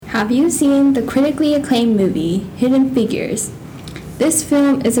Have you seen the critically acclaimed movie, Hidden Figures? This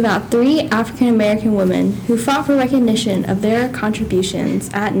film is about 3 African American women who fought for recognition of their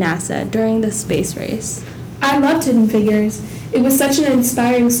contributions at NASA during the space race. I loved Hidden Figures. It was such an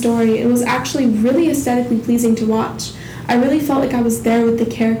inspiring story and was actually really aesthetically pleasing to watch. I really felt like I was there with the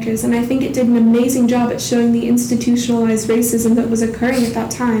characters, and I think it did an amazing job at showing the institutionalized racism that was occurring at that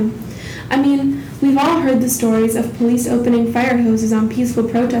time. I mean, we've all heard the stories of police opening fire hoses on peaceful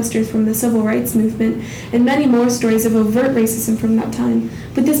protesters from the civil rights movement, and many more stories of overt racism from that time.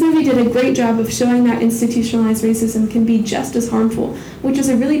 But this movie did a great job of showing that institutionalized racism can be just as harmful, which is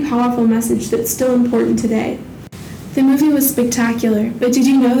a really powerful message that's still important today. The movie was spectacular, but did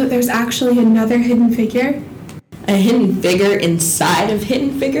you know that there's actually another Hidden Figure? A hidden figure inside of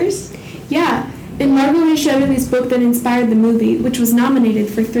Hidden Figures? Yeah. In Marguerite Chevalier's book that inspired the movie, which was nominated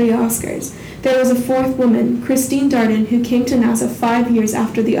for 3 Oscars, there was a 4th woman, Christine Darden, who came to NASA 5 years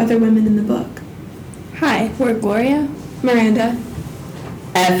after the other women in the book. Hi, we're Gloria, Miranda.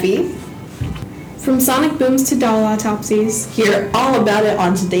 Effie. From sonic booms to doll autopsies. Hear all about it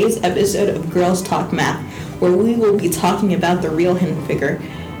on today's episode of Girls Talk Math, where we will be talking about the real hidden figure,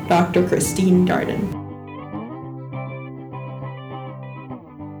 Dr. Christine Darden.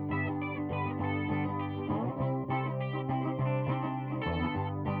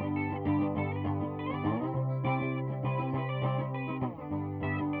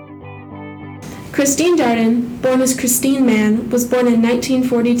 Christine Darden, born as Christine Mann, was born in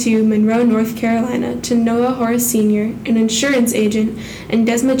 1942 Monroe, North Carolina, to Noah Horace Sr., an insurance agent, and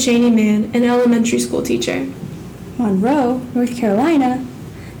Desma Cheney Mann, an elementary school teacher. Monroe, North Carolina?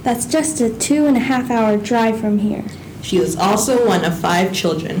 That's just a 2.5-hour drive from here. She was also one of 5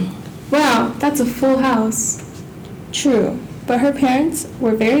 children. Wow, that's a full house. True, but her parents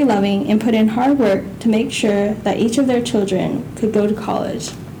were very loving and put in hard work to make sure that each of their children could go to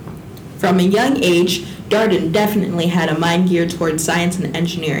college. From a young age, Darden definitely had a mind geared towards science and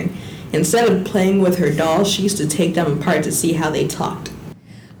engineering. Instead of playing with her dolls, she used to take them apart to see how they talked.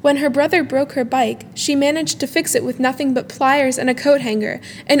 When her brother broke her bike, she managed to fix it with nothing but pliers and a coat hanger,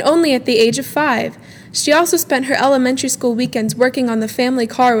 and only at the age of 5. She also spent her elementary school weekends working on the family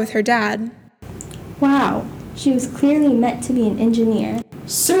car with her dad. Wow, she was clearly meant to be an engineer.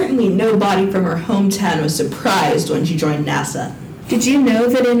 Certainly nobody from her hometown was surprised when she joined NASA. Did you know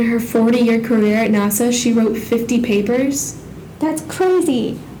that in her 40-year career at NASA, she wrote 50 papers? That's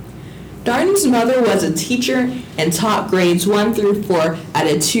crazy. Darden's mother was a teacher and taught grades 1 through 4 at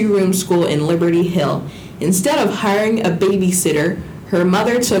a 2-room school in Liberty Hill. Instead of hiring a babysitter, her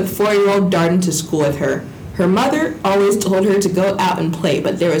mother took 4-year-old Darden to school with her. Her mother always told her to go out and play,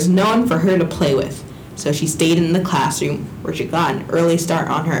 but there was no one for her to play with. So she stayed in the classroom, where she got an early start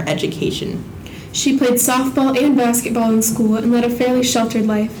on her education. She played softball and basketball in school and led a fairly sheltered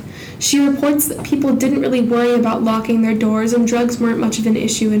life. She reports that people didn't really worry about locking their doors, and drugs weren't much of an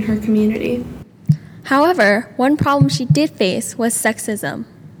issue in her community. However, one problem she did face was sexism.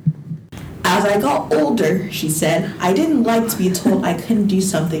 As I got older, she said, I didn't like to be told I couldn't do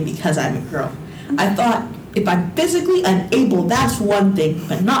something because I'm a girl. I thought, if I'm physically unable, that's one thing,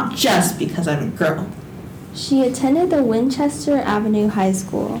 but not just because I'm a girl. She attended the Winchester Avenue High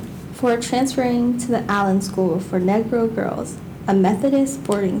School before transferring to the Allen School for Negro Girls, a Methodist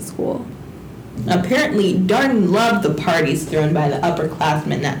boarding school. Apparently, Darden loved the parties thrown by the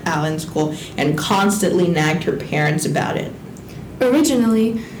upperclassmen at Allen School and constantly nagged her parents about it.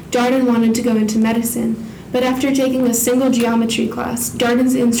 Originally, Darden wanted to go into medicine, but after taking a single geometry class,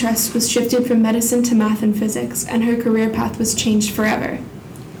 Darden's interest was shifted from medicine to math and physics, and her career path was changed forever.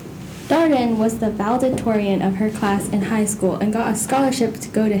 Darden was the valedictorian of her class in high school and got a scholarship to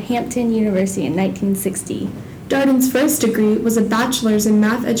go to Hampton University in 1960. Darden's first degree was a bachelor's in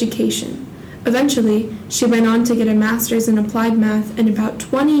math education. Eventually, she went on to get a master's in applied math, and about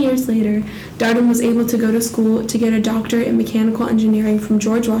 20 years later, Darden was able to go to school to get a doctorate in mechanical engineering from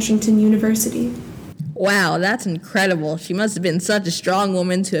George Washington University. Wow, that's incredible. She must have been such a strong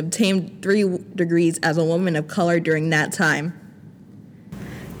woman to obtain 3 degrees as a woman of color during that time.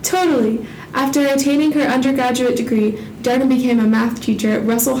 Totally. After attaining her undergraduate degree, Darden became a math teacher at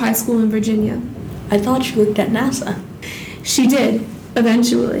Russell High School in Virginia. I thought she worked at NASA. She did,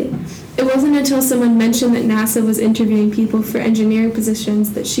 eventually. It wasn't until someone mentioned that NASA was interviewing people for engineering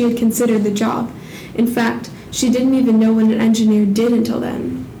positions that she had considered the job. In fact, she didn't even know what an engineer did until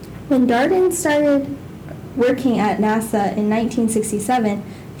then. When Darden started working at NASA in 1967,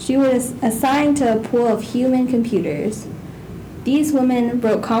 she was assigned to a pool of human computers. These women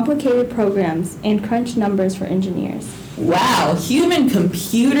wrote complicated programs and crunched numbers for engineers. Wow, human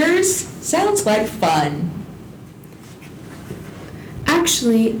computers? Sounds like fun.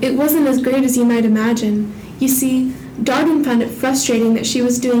 Actually, it wasn't as great as you might imagine. You see, Darden found it frustrating that she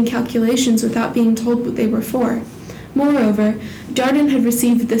was doing calculations without being told what they were for. Moreover, Darden had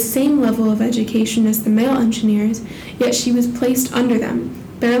received the same level of education as the male engineers, yet she was placed under them,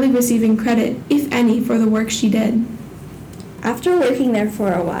 barely receiving credit, if any, for the work she did. After working there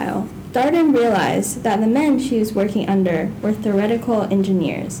for a while, Darden realized that the men she was working under were theoretical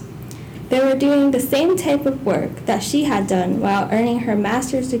engineers. They were doing the same type of work that she had done while earning her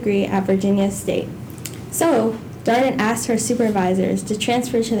master's degree at Virginia State. So, Darden asked her supervisors to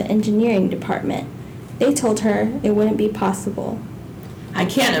transfer to the engineering department. They told her it wouldn't be possible. I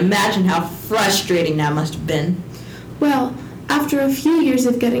can't imagine how frustrating that must have been. Well, after a few years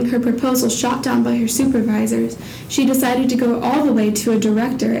of getting her proposal shot down by her supervisors, she decided to go all the way to a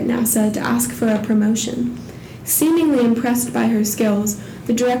director at NASA to ask for a promotion. Seemingly impressed by her skills,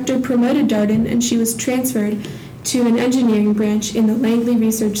 the director promoted Darden and she was transferred to an engineering branch in the Langley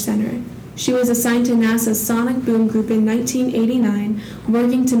Research Center. She was assigned to NASA's Sonic Boom Group in 1989,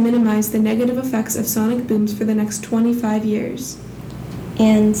 working to minimize the negative effects of sonic booms for the next 25 years.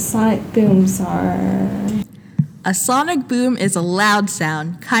 And sonic booms are... A sonic boom is a loud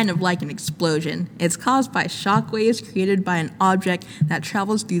sound, kind of like an explosion. It's caused by shock waves created by an object that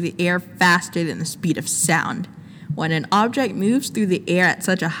travels through the air faster than the speed of sound. When an object moves through the air at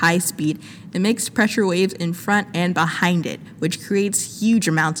such a high speed, it makes pressure waves in front and behind it, which creates huge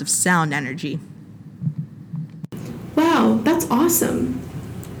amounts of sound energy. Wow, that's awesome.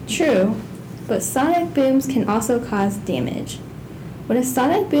 True, but sonic booms can also cause damage. When a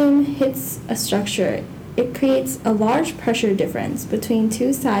sonic boom hits a structure, it creates a large pressure difference between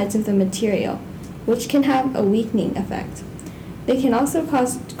two sides of the material, which can have a weakening effect. They can also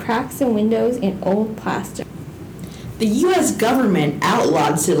cause cracks in windows and old plaster. The U.S. government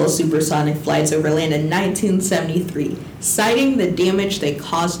outlawed civil supersonic flights over land in 1973, citing the damage they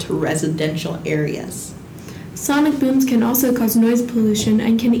caused to residential areas. Sonic booms can also cause noise pollution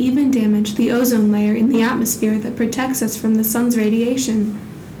and can even damage the ozone layer in the atmosphere that protects us from the sun's radiation.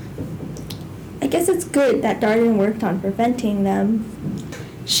 I guess it's good that Darden worked on preventing them.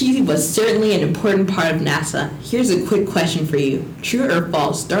 She was certainly an important part of NASA. Here's a quick question for you. True or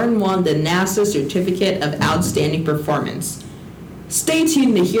false, Darden won the NASA Certificate of Outstanding Performance. Stay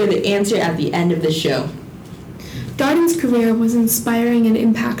tuned to hear the answer at the end of the show. Darden's career was inspiring and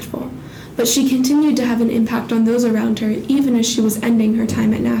impactful, but she continued to have an impact on those around her even as she was ending her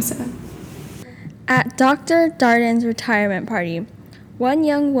time at NASA. At Dr. Darden's retirement party, one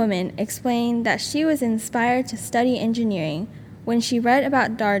young woman explained that she was inspired to study engineering when she read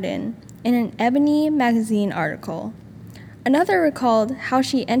about Darden in an Ebony magazine article. Another recalled how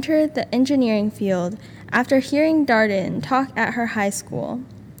she entered the engineering field after hearing Darden talk at her high school.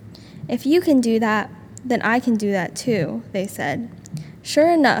 "If you can do that, then I can do that too," they said.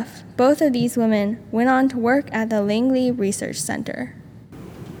 Sure enough, both of these women went on to work at the Langley Research Center.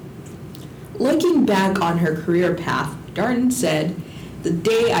 Looking back on her career path, Darden said, "The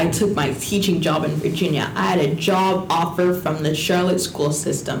day I took my teaching job in Virginia, I had a job offer from the Charlotte school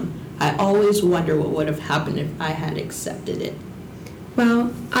system. I always wonder what would have happened if I had accepted it."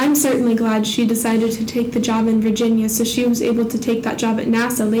 Well, I'm certainly glad she decided to take the job in Virginia so she was able to take that job at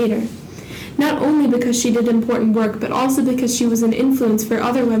NASA later. Not only because she did important work, but also because she was an influence for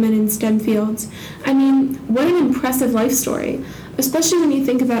other women in STEM fields. I mean, what an impressive life story, especially when you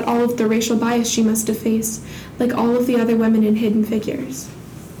think about all of the racial bias she must have faced, like all of the other women in Hidden Figures.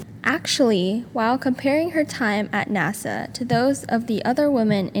 Actually, while comparing her time at NASA to those of the other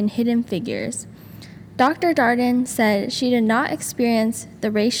women in Hidden Figures, Dr. Darden said she did not experience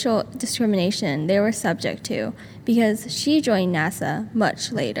the racial discrimination they were subject to because she joined NASA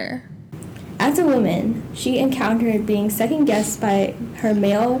much later. As a woman, she encountered being second-guessed by her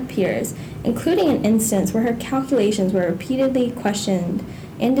male peers, including an instance where her calculations were repeatedly questioned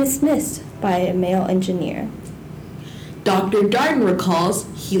and dismissed by a male engineer. Dr. Darden recalls,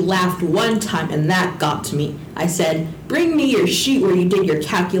 "He laughed one time and that got to me. I said, 'Bring me your sheet where you did your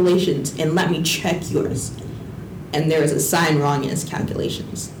calculations and let me check yours.' And there was a sign wrong in his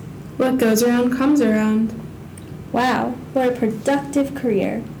calculations." What goes around comes around. Wow, what a productive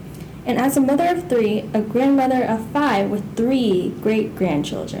career. And as a mother of 3, a grandmother of 5 with 3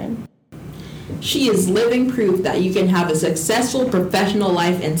 great-grandchildren. She is living proof that you can have a successful professional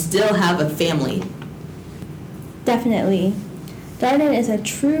life and still have a family. Definitely. Darden is a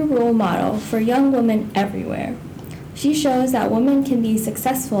true role model for young women everywhere. She shows that women can be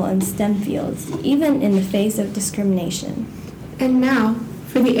successful in STEM fields, even in the face of discrimination. And now,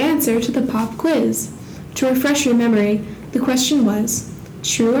 for the answer to the pop quiz. To refresh your memory, the question was,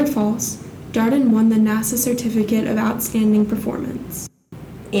 true or false, Darden won the NASA Certificate of Outstanding Performance.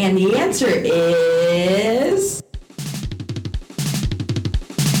 And the answer is...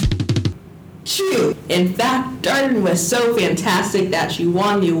 true. In fact, Darden was so fantastic that she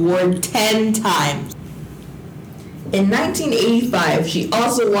won the award 10 times. In 1985, she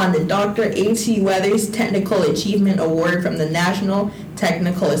also won the Dr. A.T. Weathers Technical Achievement Award from the National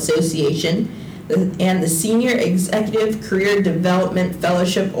Technical Association and the Senior Executive Career Development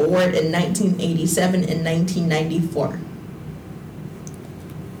Fellowship Award in 1987 and 1994.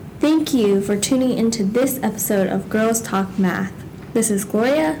 Thank you for tuning into this episode of Girls Talk Math. This is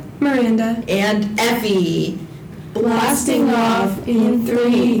Gloria, Miranda, and Effie. blasting off in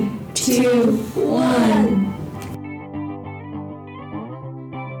 3, 2, 1.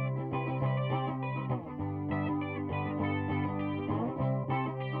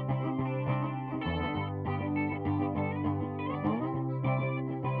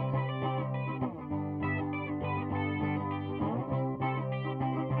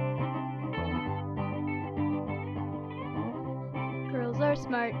 Girls are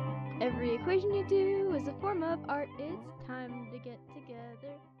smart. Every equation you do is a form of art. It's time to get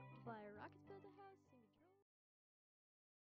together. Fly a rocket, build a house.